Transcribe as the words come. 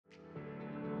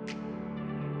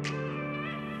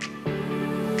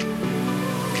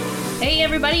Hey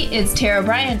everybody, it's Tara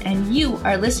Bryan, and you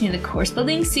are listening to the Course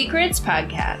Building Secrets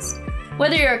podcast.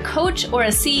 Whether you're a coach or a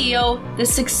CEO, the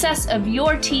success of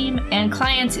your team and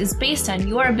clients is based on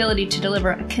your ability to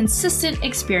deliver a consistent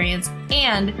experience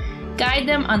and guide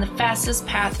them on the fastest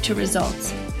path to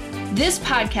results. This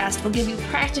podcast will give you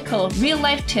practical,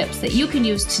 real-life tips that you can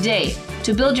use today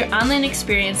to build your online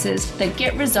experiences that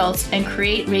get results and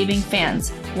create raving fans.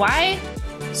 Why?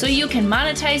 So you can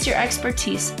monetize your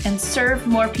expertise and serve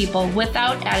more people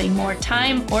without adding more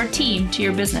time or team to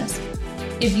your business.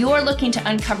 If you're looking to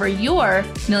uncover your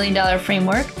 $1 million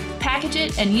framework, package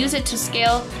it, and use it to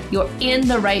scale, you're in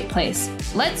the right place.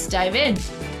 Let's dive in.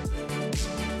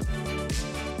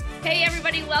 Hey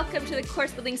everybody, welcome to the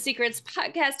Course Building Secrets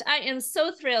podcast. I am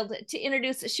so thrilled to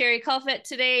introduce Sherry Culfett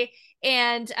today,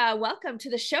 and welcome to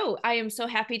the show. I am so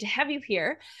happy to have you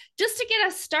here. Just to get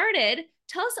us started,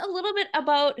 tell us a little bit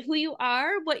about who you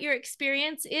are, what your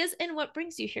experience is, and what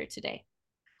brings you here today.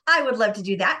 I would love to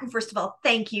do that. And first of all,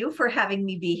 thank you for having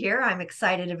me be here. I'm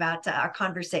excited about our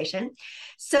conversation.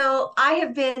 So I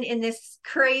have been in this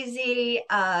crazy,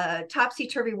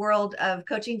 topsy-turvy world of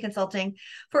coaching and consulting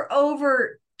for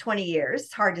over 20 years.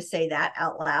 It's hard to say that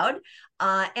out loud.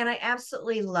 And I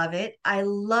absolutely love it. I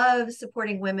love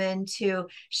supporting women to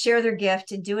share their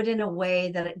gift and do it in a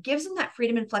way that it gives them that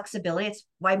freedom and flexibility. It's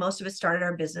why most of us started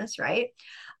our business, right?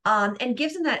 And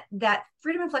gives them that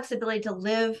freedom and flexibility to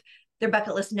live their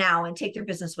bucket list now and take their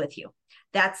business with you.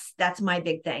 That's my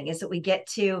big thing, is that we get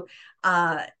to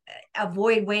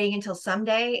avoid waiting until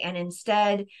someday and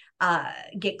instead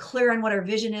get clear on what our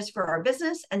vision is for our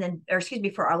business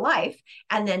for our life,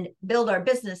 and then build our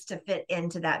business to fit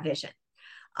into that vision.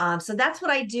 So that's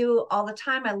what I do all the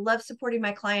time. I love supporting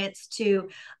my clients to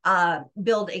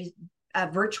build a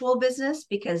virtual business,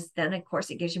 because then of course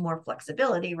it gives you more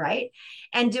flexibility, right?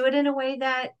 And do it in a way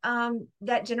that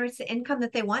that generates the income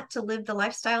that they want to live the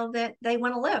lifestyle that they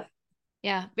want to live.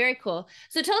 Yeah, very cool.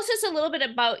 So tell us just a little bit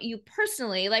about you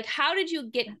personally. Like, how did you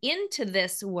get into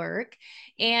this work,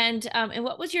 and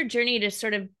what was your journey to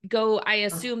sort of go? I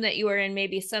assume that you were in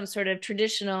maybe some sort of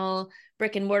traditional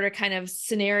brick and mortar kind of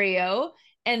scenario,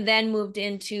 and then moved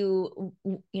into,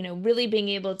 really being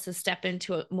able to step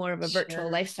into more of a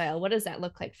virtual lifestyle. What does that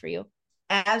look like for you?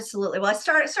 Absolutely. Well, I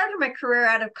started my career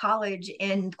out of college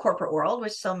in corporate world,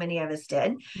 which so many of us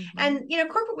did. Mm-hmm. And,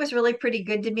 corporate was really pretty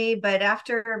good to me. But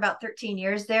after about 13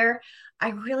 years there, I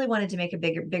really wanted to make a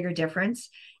bigger difference.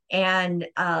 And,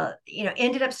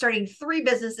 ended up starting 3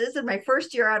 businesses in my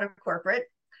first year out of corporate.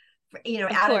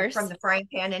 From the frying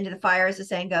pan into the fire, as the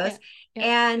saying goes.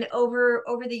 Yeah. And over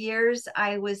the years,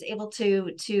 I was able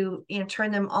to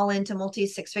turn them all into multi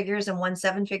 6 figures and 1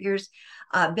 7 figures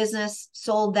business.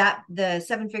 Sold the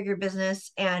 7-figure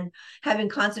business, and have been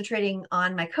concentrating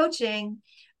on my coaching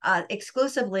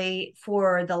exclusively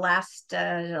for the last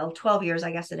 12 years,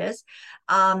 I guess it is,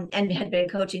 and had been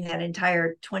coaching that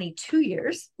entire 22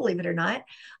 years, believe it or not.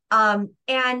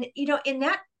 And in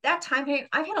that time period,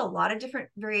 I've had a lot of different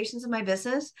variations of my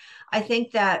business. I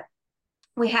think that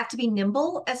we have to be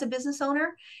nimble as a business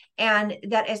owner, and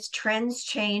that as trends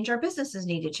change, our businesses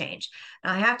need to change.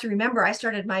 Now, I have to remember, I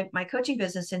started my coaching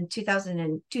business in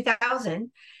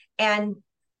 2000, and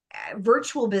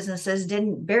virtual businesses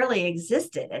barely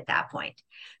existed at that point.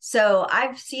 So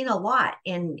I've seen a lot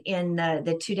in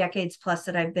the 2 decades plus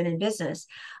that I've been in business.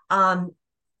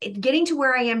 Getting to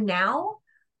where I am now,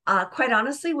 quite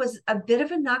honestly, was a bit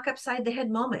of a knock upside the head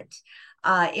moment.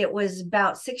 It was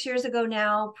about 6 years ago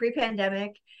now,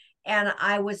 pre-pandemic, and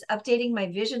I was updating my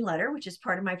vision letter, which is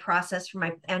part of my process for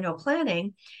my annual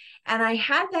planning. And I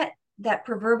had that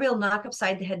proverbial knock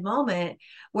upside the head moment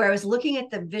where I was looking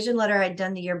at the vision letter I'd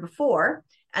done the year before,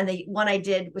 and the one I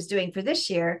was doing for this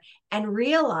year, and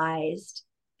realized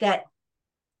that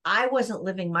I wasn't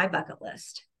living my bucket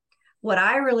list. What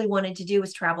I really wanted to do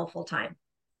was travel full time.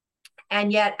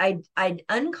 And yet I'd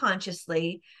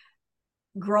unconsciously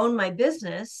grown my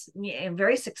business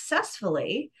very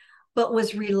successfely, but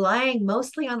was relying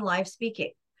mostly on live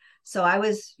speaking. So I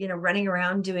was, running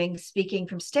around doing speaking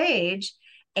from stage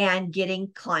and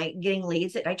getting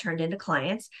leads that I turned into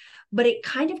clients. But it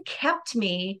kind of kept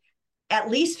me at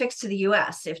least fixed to the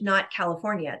US, if not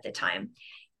California at the time.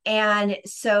 And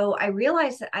so I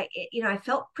realized that I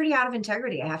felt pretty out of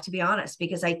integrity, I have to be honest,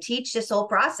 because I teach this whole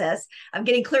process of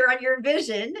getting clear on your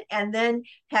vision and then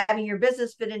having your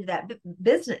business fit into that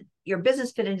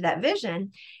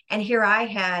vision. And here I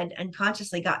had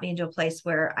unconsciously got me into a place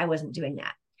where I wasn't doing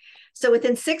that. So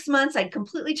within 6 months, I'd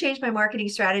completely changed my marketing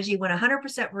strategy, went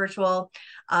 100% virtual,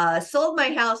 sold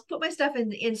my house, put my stuff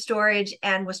in storage,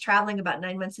 and was traveling about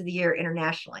 9 months of the year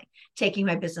internationally, taking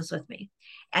my business with me.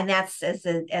 And that's as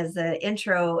the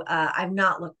intro. I've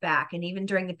not looked back. And even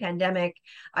during the pandemic,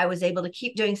 I was able to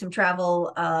keep doing some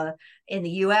travel in the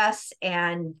U.S.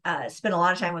 and spent a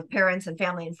lot of time with parents and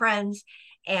family and friends,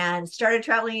 and started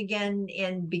traveling again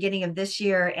in beginning of this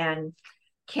year. And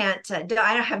can't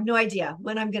I have no idea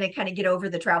when I'm going to kind of get over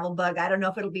the travel bug. I don't know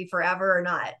if it'll be forever or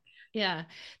not. Yeah,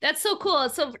 that's so cool.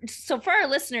 So for our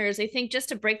listeners, I think just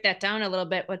to break that down a little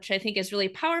bit, which I think is really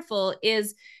powerful,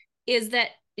 is that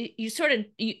you sort of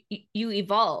you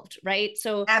evolved, right?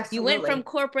 So Absolutely. You went from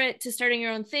corporate to starting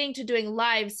your own thing to doing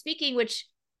live speaking, which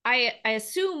I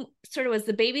assume sort of was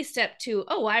the baby step to,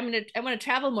 oh, I want to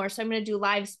travel more, so I'm going to do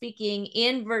live speaking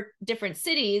in different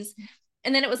cities.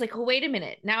 And then it was like, oh, wait a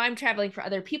minute. Now I'm traveling for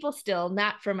other people still,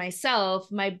 not for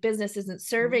myself. My business isn't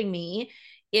serving me.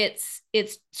 It's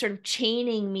sort of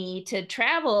chaining me to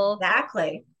travel.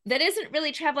 Exactly. That isn't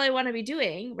really travel I want to be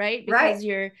doing, right? Because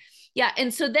yeah.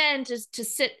 And so then just to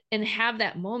sit and have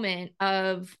that moment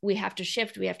of we have to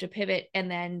shift, we have to pivot, and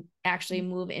then actually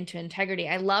move into integrity.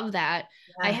 I love that.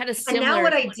 Yeah. I had a similar and now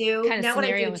what I do, kind of now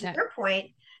scenario what I do, to your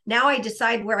point, now I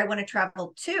decide where I want to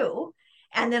travel to.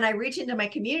 And then I reach into my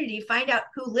community, find out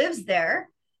who lives there,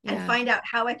 and find out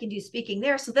how I can do speaking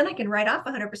there. So then I can write off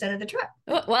 100% of the trip.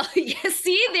 Oh, well, yeah,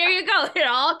 see, there you go. It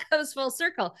all comes full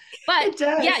circle. But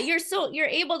yeah, you're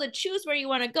able to choose where you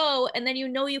want to go. And then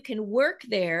you can work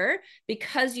there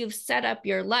because you've set up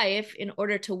your life in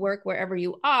order to work wherever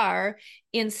you are,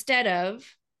 instead of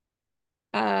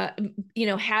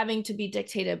having to be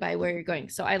dictated by where you're going.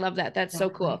 So I love that. That's so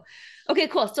cool. Okay,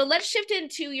 cool. So let's shift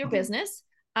into your business.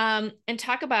 And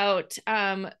talk about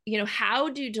how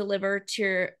do you deliver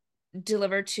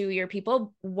to your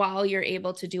people while you're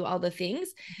able to do all the things.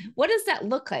 What does that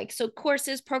look like? So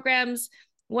courses, programs,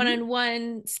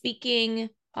 one-on-one speaking,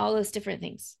 all those different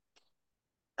things.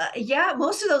 Yeah,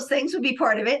 most of those things would be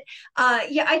part of it.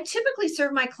 I typically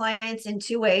serve my clients in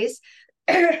two ways.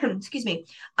 Excuse me.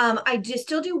 I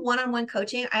still do one-on-one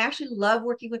coaching. I actually love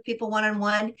working with people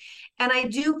one-on-one. And I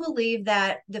do believe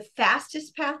that the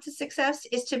fastest path to success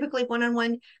is typically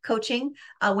one-on-one coaching,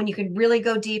 when you can really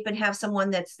go deep and have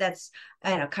someone that's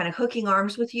kind of hooking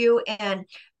arms with you and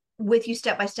with you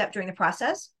step by step during the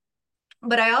process.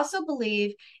 But I also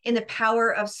believe in the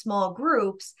power of small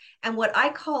groups and what I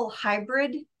call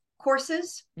hybrid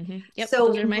courses. Mm-hmm. Yep, so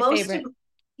those are my favorite.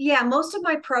 Most of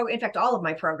in fact, all of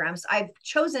my programs, I've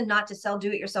chosen not to sell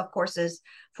do-it-yourself courses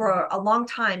for a long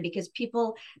time because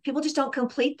people just don't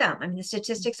complete them. I mean, the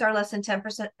statistics are less than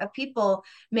 10% of people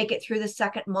make it through the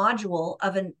second module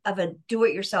of a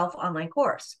do-it-yourself online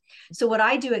course. So what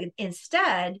I do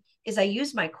instead is I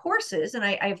use my courses, and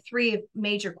I have 3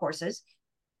 major courses.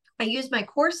 I use my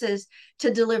courses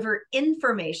to deliver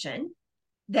information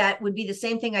that would be the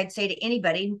same thing I'd say to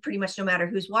anybody, pretty much no matter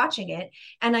who's watching it.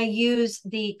 And I use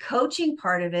the coaching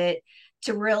part of it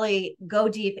to really go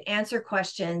deep, answer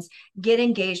questions, get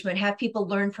engagement, have people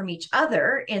learn from each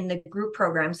other in the group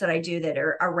programs that I do that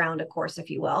are around a course, if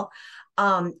you will,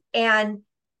 and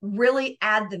really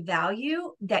add the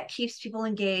value that keeps people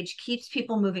engaged, keeps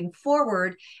people moving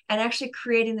forward, and actually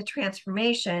creating the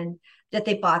transformation that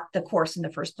they bought the course in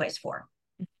the first place for.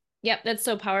 Yep, that's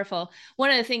so powerful.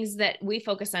 One of the things that we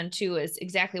focus on too is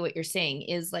exactly what you're saying,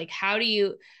 is like, how do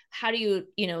you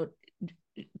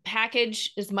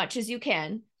package as much as you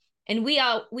can. And we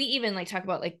even like talk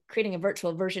about like creating a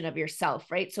virtual version of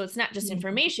yourself, right? So it's not just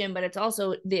information, but it's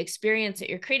also the experience that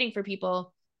you're creating for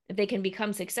people, that they can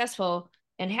become successful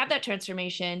and have that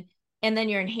transformation. And then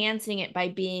you're enhancing it by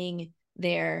being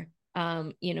there,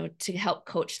 to help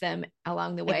coach them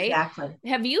along the way. Exactly.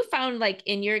 Have you found, like,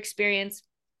 in your experience,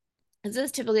 is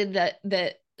this typically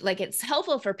the like it's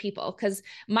helpful for people? Because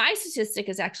my statistic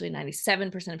is actually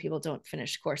 97% of people don't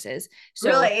finish courses. So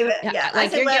really,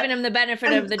 like you're giving them the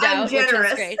benefit of the doubt, which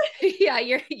is great.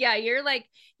 You're like,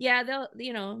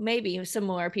 they'll, maybe some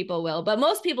more people will, but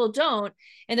most people don't.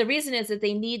 And the reason is that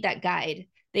they need that guide.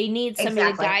 They need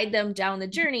somebody to guide them down the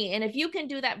journey. And if you can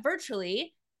do that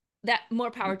virtually, that more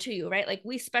power to you, right? Like,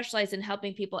 we specialize in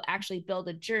helping people actually build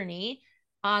a journey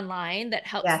online that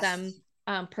helps them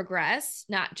progress,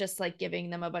 not just like giving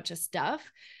them a bunch of stuff.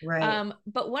 Right.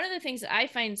 But one of the things that I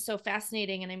find so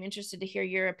fascinating, and I'm interested to hear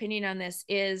your opinion on this,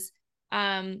 is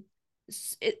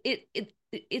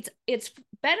it's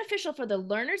beneficial for the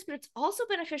learners, but it's also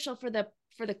beneficial for the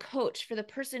coach, for the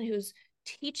person who's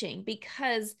teaching,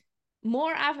 because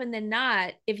more often than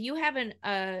not, if you have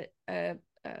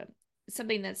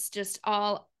something that's just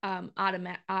all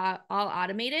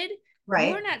automated,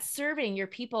 you're Right. not serving your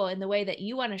people in the way that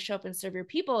you want to show up and serve your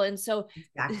people. And so,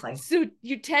 Exactly. so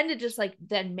you tend to just like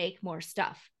then make more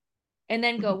stuff and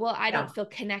then go, well, I Yeah. don't feel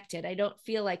connected. I don't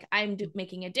feel like I'm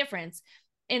making a difference.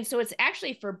 And so it's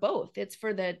actually for both. It's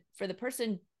for the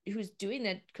person who's doing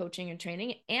the coaching and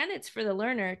training, and it's for the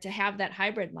learner to have that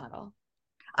hybrid model.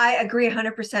 I agree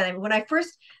 100%. I mean, when I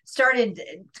first started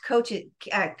coaching,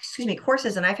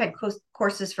 courses, and I've had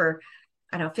courses for,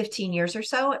 I don't know, 15 years or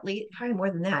so, at least, probably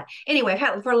more than that. Anyway, I've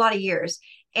had it for a lot of years,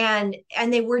 and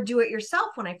they were do it yourself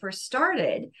when I first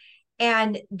started.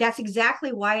 And that's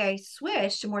exactly why I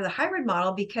switched to more of the hybrid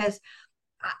model, because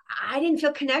I didn't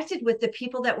feel connected with the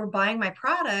people that were buying my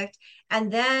product.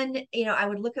 And then, I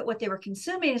would look at what they were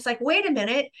consuming. It's like, wait a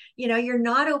minute, you're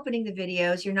not opening the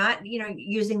videos, you're not,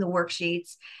 using the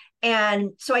worksheets.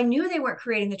 And so I knew they weren't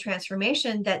creating the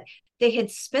transformation that they had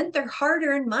spent their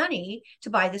hard-earned money to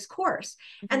buy this course.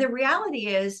 Mm-hmm. And the reality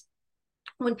is,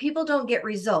 when people don't get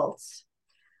results,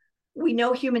 we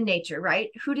know human nature, right?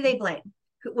 Who do they blame?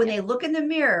 When they look in the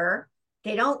mirror,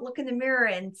 they don't look in the mirror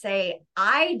and say,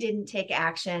 I didn't take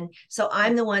action, so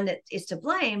I'm the one that is to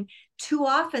blame. Too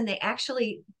often they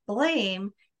actually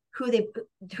blame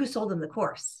who sold them the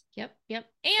course. Yep.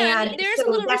 And there's so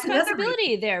a little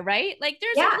responsibility there, right? Like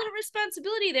there's a little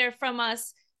responsibility there from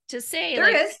us to say,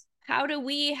 there is. How do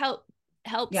we help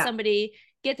somebody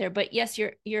get there? But yes,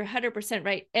 you're 100%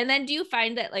 right. And then do you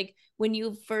find that like when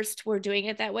you first were doing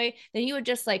it that way, then you would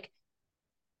just like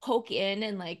poke in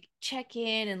and like check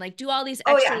in and like do all these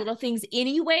extra little things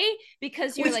anyway,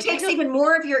 because you're which takes even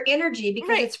more of your energy,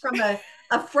 because it's from a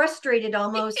frustrated,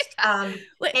 almost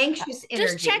anxious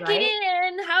energy. Just checking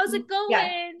in. How's it going?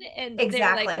 Yeah. And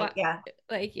exactly.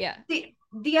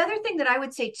 The other thing that I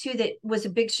would say too, that was a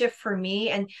big shift for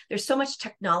me, and there's so much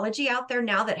technology out there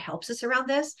now that helps us around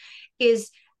this,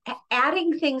 is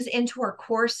adding things into our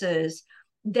courses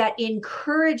that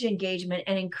encourage engagement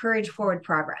and encourage forward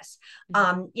progress.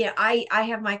 I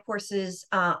have my courses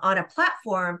on a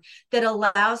platform that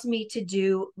allows me to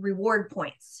do reward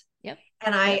points. Yep.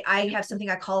 And I have something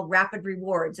I call rapid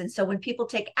rewards. And so when people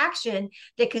take action,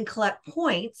 they can collect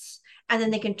points, and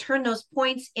then they can turn those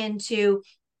points into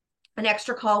an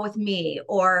extra call with me,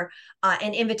 or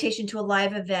an invitation to a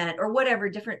live event, or whatever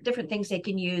different things they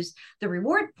can use the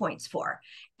reward points for.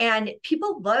 And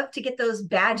people love to get those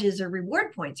badges or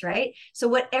reward points, right? So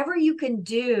whatever you can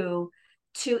do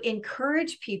to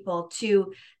encourage people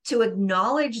to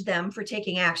acknowledge them for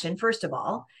taking action, first of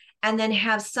all, and then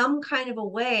have some kind of a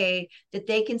way that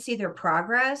they can see their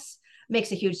progress,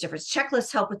 makes a huge difference.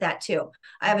 Checklists help with that too.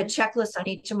 I have a checklist on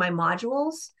each of my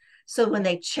modules. So when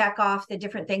they check off the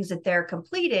different things that they're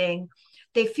completing,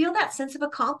 they feel that sense of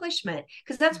accomplishment,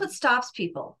 because that's what stops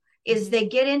people, is they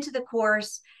get into the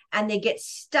course and they get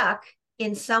stuck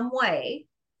in some way,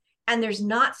 and there's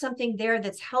not something there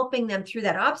that's helping them through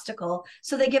that obstacle.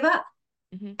 So they give up.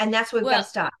 And that's what we've got to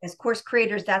stop. As course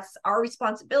creators, that's our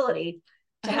responsibility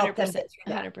to help them get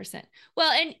through that. 100%.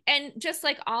 Well, and just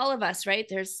like all of us, right?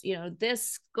 There's,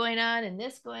 this going on and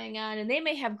this going on, and they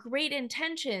may have great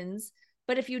intentions,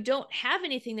 but if you don't have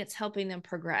anything that's helping them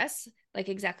progress, like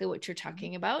exactly what you're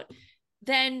talking about,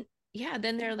 then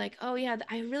they're like, oh yeah,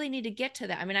 I really need to get to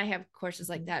that. I mean, I have courses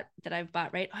like that I've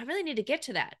bought, right? I really need to get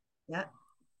to that. Yeah.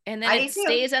 And then it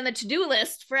stays on the to-do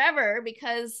list forever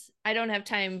because I don't have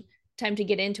time to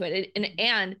get into it.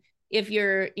 And if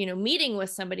you're, meeting with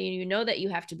somebody and you know that you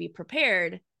have to be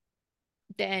prepared,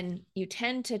 then you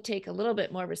tend to take a little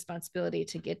bit more responsibility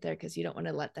to get there, because you don't want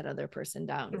to let that other person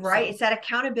down. Right. So, it's that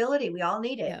accountability. We all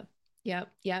need it.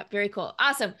 Yeah. Very cool.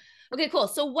 Awesome. Okay, cool.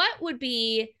 So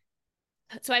I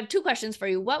have two questions for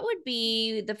you. What would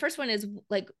be, the first one is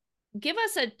like, give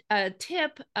us a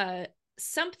tip,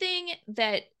 something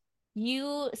that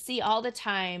you see all the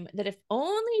time that if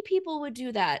only people would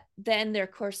do that, then their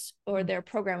course or their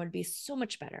program would be so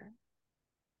much better.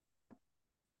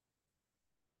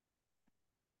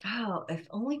 Oh, if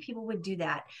only people would do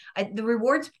that. The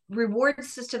reward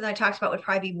system that I talked about would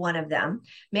probably be one of them,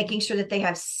 making sure that they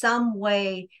have some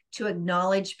way to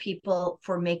acknowledge people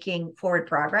for making forward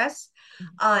progress.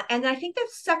 And I think the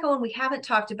second one we haven't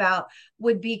talked about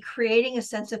would be creating a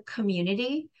sense of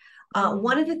community.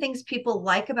 One of the things people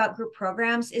like about group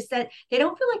programs is that they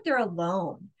don't feel like they're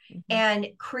alone. And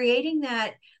creating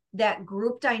that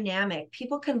group dynamic,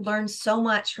 people can learn so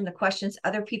much from the questions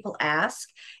other people ask,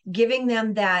 giving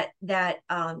them that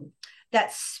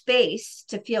space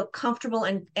to feel comfortable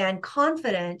and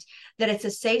confident that it's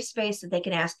a safe space that they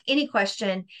can ask any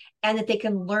question and that they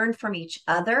can learn from each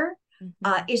other.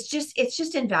 It's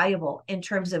just invaluable in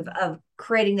terms of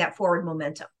creating that forward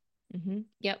momentum.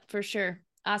 Yep, for sure.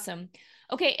 Awesome.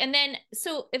 Okay. And then,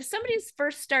 so if somebody's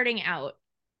first starting out,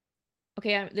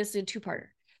 okay, this is a two-parter.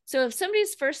 So if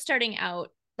somebody's first starting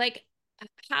out, like,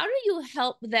 how do you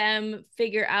help them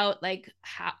figure out like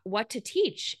what to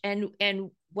teach and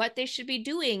what they should be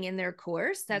doing in their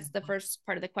course? That's the first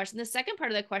part of the question. The second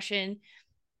part of the question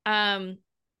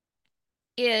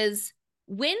is,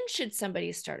 when should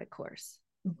somebody start a course?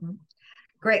 Mm-hmm.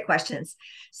 Great questions.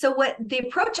 So what the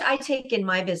approach I take in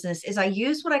my business is I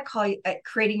use what I call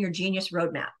creating your genius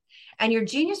roadmap. And your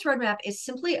genius roadmap is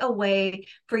simply a way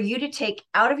for you to take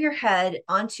out of your head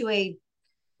onto a,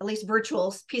 at least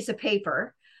virtual piece of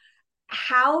paper,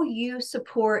 how you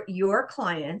support your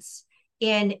clients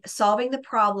in solving the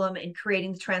problem and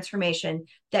creating the transformation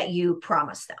that you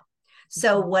promise them.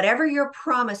 So whatever your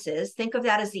promise is, think of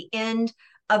that as the end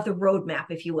of the roadmap,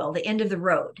 if you will, the end of the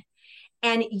road.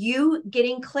 And you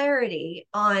getting clarity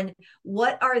on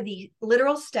what are the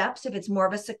literal steps, if it's more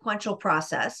of a sequential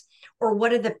process, or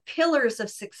what are the pillars of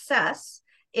success,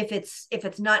 if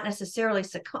it's not necessarily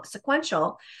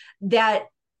sequential, that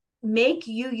make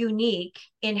you unique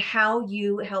in how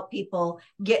you help people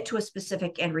get to a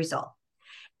specific end result.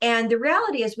 And the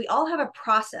reality is we all have a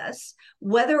process,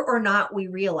 whether or not we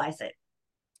realize it.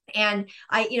 And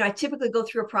I typically go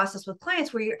through a process with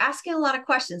clients where you're asking a lot of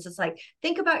questions. It's like,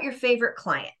 think about your favorite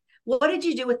client. What did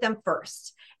you do with them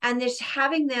first? And just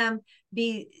having them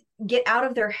get out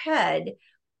of their head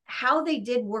how they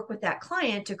did work with that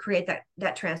client to create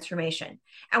that transformation.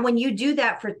 And when you do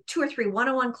that for 2 or 3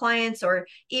 one-on-one clients, or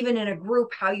even in a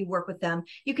group, how you work with them,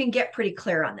 you can get pretty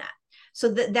clear on that. So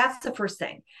that's the first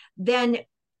thing. Then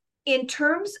in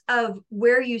terms of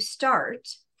where you start,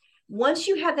 once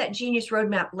you have that genius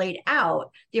roadmap laid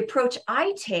out, the approach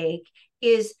I take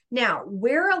is, now,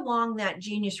 where along that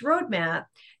genius roadmap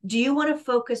do you want to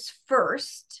focus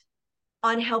first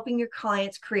on helping your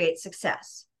clients create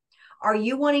success? Are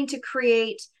you wanting to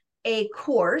create a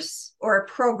course or a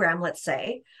program, let's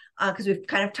say, because we've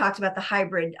kind of talked about the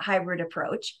hybrid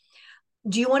approach.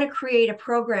 Do you want to create a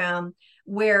program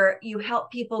where you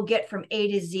help people get from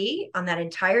A to Z on that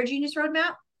entire genius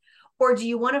roadmap? Or do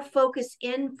you want to focus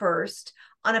in first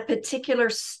on a particular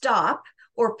stop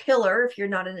or pillar, if you're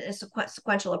not in a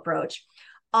sequential approach,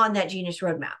 on that genius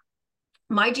roadmap?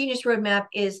 My genius roadmap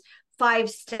is 5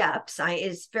 steps,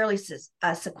 is fairly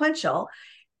sequential.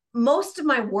 Most of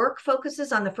my work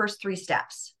focuses on the first 3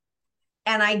 steps.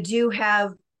 And I do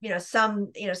have,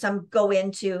 some go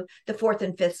into the 4th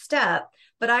and 5th step,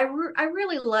 but I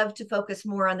really love to focus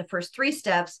more on the first 3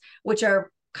 steps, which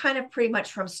are kind of pretty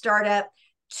much from startup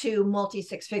to multi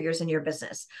 6 figures in your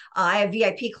business. I have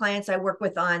VIP clients I work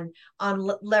with on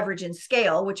leverage and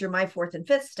scale, which are my 4th and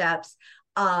 5th steps.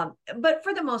 But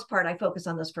for the most part, I focus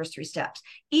on those first 3 steps.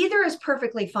 Either is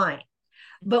perfectly fine.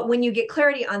 But when you get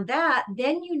clarity on that,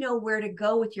 then you know where to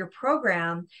go with your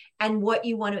program and what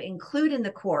you want to include in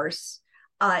the course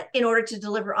in order to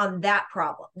deliver on that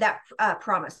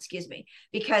promise,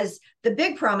 because the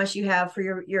big promise you have for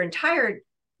your entire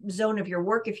zone of your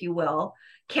work, if you will,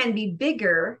 can be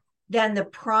bigger than the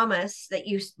promise that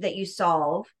you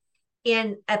solve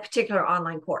in a particular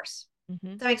online course. Mm-hmm.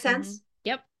 Does that make sense?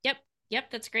 Mm-hmm. Yep.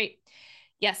 That's great.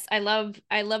 Yes, I love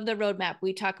the roadmap.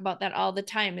 We talk about that all the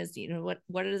time, is,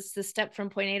 what is the step from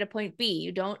point A to point B?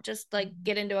 You don't just like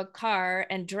get into a car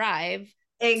and drive.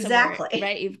 Exactly.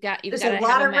 Right. You've got a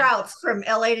lot of routes from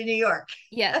LA to New York.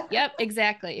 Yeah. Yep.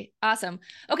 Exactly. Awesome.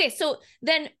 Okay. So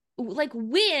then, like,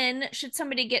 when should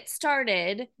somebody get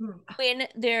started when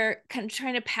they're kind of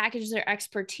trying to package their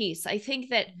expertise? I think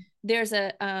that there's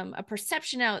a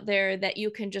perception out there that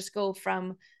you can just go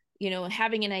from,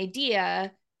 having an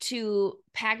idea to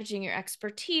packaging your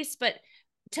expertise, but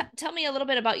tell me a little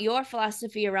bit about your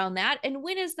philosophy around that, and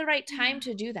when is the right time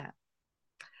to do that?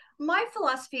 My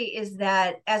philosophy is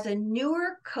that as a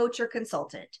newer coach or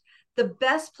consultant, the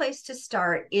best place to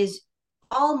start is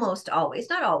almost always,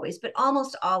 not always, but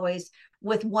almost always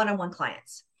with one-on-one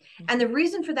clients. Mm-hmm. And the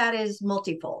reason for that is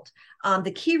multifold.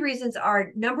 The key reasons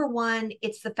are, number one,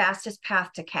 it's the fastest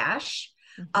path to cash,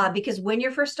 because when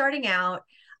you're first starting out,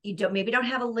 you don't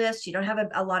have a list, you don't have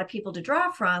a lot of people to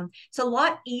draw from. It's a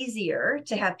lot easier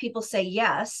to have people say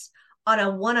yes on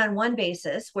a one-on-one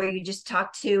basis, where you just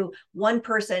talk to one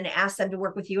person, ask them to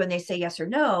work with you, and they say yes or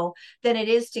no, than it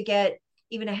is to get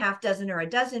even a half dozen or a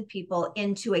dozen people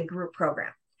into a group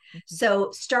program. Mm-hmm. So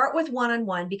start with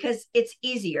one-on-one, because it's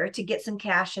easier to get some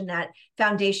cash and that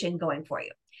foundation going for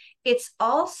you. It's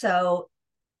also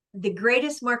the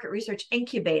greatest market research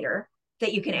incubator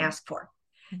that you can ask for.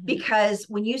 Because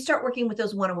when you start working with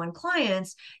those one-on-one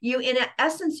clients, you in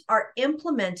essence are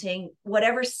implementing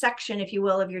whatever section, if you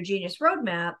will, of your genius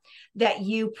roadmap that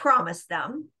you promised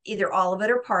them, either all of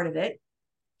it or part of it.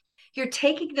 You're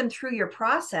taking them through your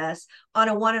process on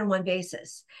a one-on-one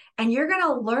basis. And you're going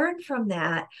to learn from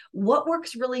that what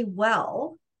works really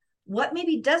well, what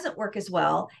maybe doesn't work as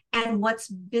well, and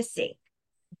what's missing.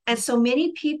 And so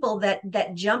many people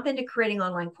that jump into creating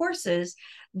online courses,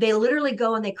 they literally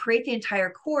go and they create the entire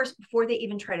course before they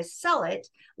even try to sell it,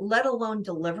 let alone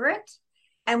deliver it.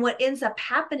 And what ends up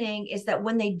happening is that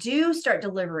when they do start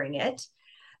delivering it,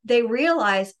 they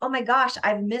realize, oh my gosh,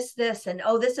 I've missed this, and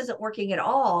oh, this isn't working at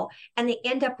all. And they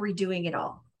end up redoing it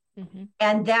all. Mm-hmm.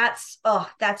 And that's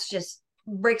just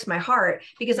breaks my heart,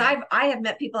 because I have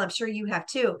met people, I'm sure you have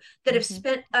too, that have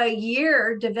spent a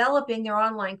year developing their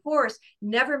online course,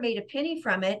 never made a penny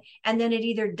from it, and then it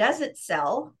either doesn't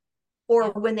sell,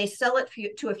 or when they sell it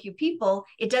to a few people,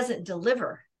 it doesn't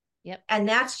deliver. Yep. And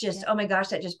that's just, oh my gosh,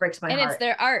 that just breaks my heart. And it's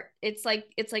their art. It's like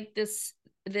this,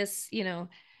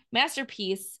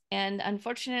 masterpiece. And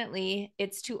unfortunately,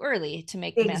 it's too early to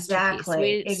make the masterpiece.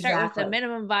 We start with the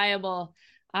minimum viable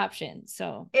option.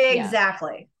 So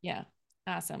exactly. Yeah.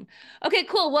 Awesome. Okay,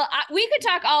 cool. Well, we could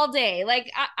talk all day.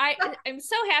 Like I'm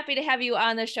so happy to have you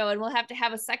on the show, and we'll have to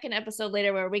have a second episode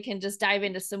later where we can just dive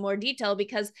into some more detail,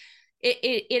 because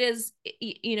it is,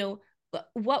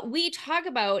 what we talk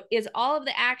about is all of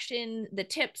the action, the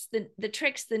tips, the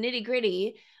tricks, the nitty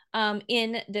gritty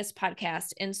in this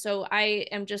podcast. And so I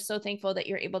am just so thankful that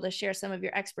you're able to share some of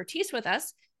your expertise with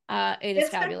us. It's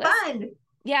fabulous. Fun.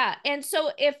 Yeah. And so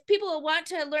if people want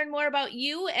to learn more about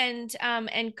you and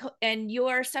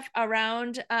your stuff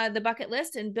around the bucket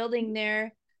list and building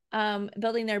their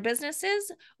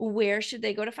businesses, where should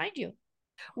they go to find you?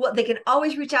 Well, they can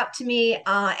always reach out to me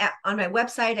on my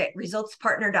website at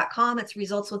resultspartner.com. It's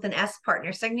results with an S,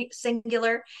 partner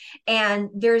singular.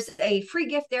 And there's a free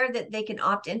gift there that they can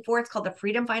opt in for. It's called the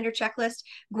Freedom Finder Checklist.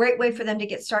 Great way for them to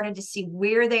get started, to see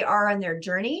where they are on their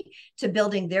journey to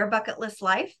building their bucket list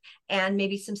life, and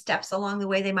maybe some steps along the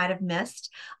way they might have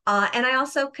missed. And I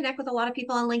also connect with a lot of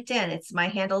people on LinkedIn. It's my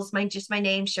handles, just my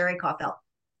name, Sherry Caulfield.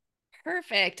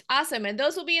 Perfect. Awesome. And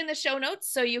those will be in the show notes,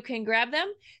 so you can grab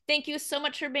them. Thank you so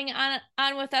much for being on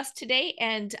with us today,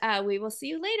 and we will see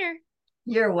you later.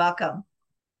 You're welcome.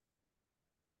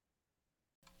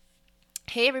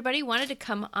 Hey, everybody. Wanted to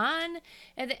come on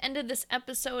at the end of this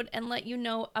episode and let you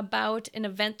know about an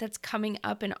event that's coming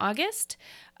up in August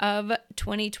of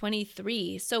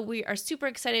 2023. So we are super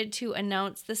excited to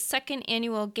announce the second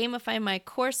annual Gamify My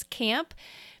Course Camp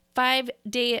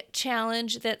 5-day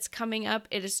challenge that's coming up.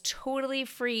 It is totally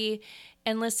free.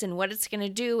 And listen, what it's going to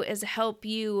do is help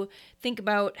you think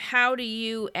about, how do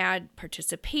you add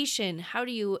participation? How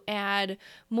do you add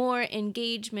more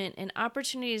engagement and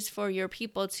opportunities for your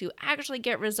people to actually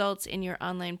get results in your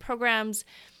online programs?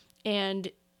 And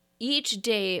each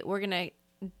day we're going to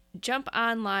jump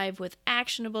on live with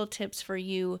actionable tips for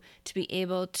you to be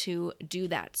able to do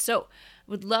that. So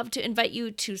would love to invite you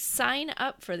to sign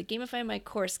up for the Gamify My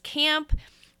Course Camp,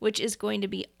 which is going to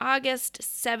be August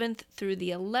 7th through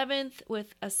the 11th,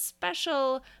 with a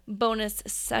special bonus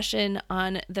session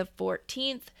on the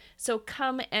 14th. So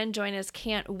come and join us.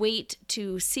 Can't wait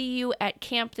to see you at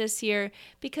camp this year,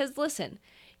 because listen,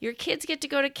 your kids get to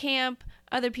go to camp,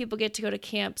 other people get to go to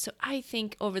camp. So I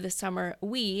think over the summer,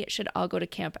 we should all go to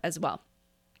camp as well.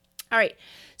 All right.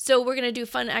 So we're going to do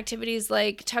fun activities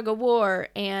like tug of war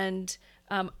and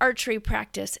archery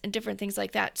practice and different things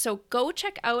like that. So go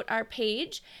check out our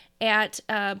page at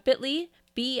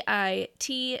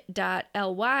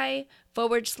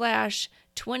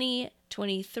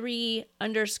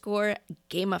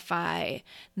bit.ly/2023_gamify.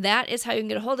 That is how you can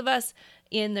get a hold of us.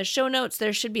 In the show notes,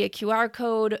 there should be a QR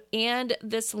code and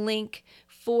this link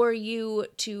for you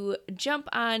to jump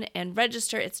on and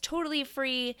register. It's totally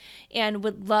free, and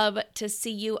would love to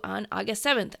see you on August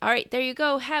 7th. All right, there you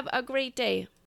go. Have a great day.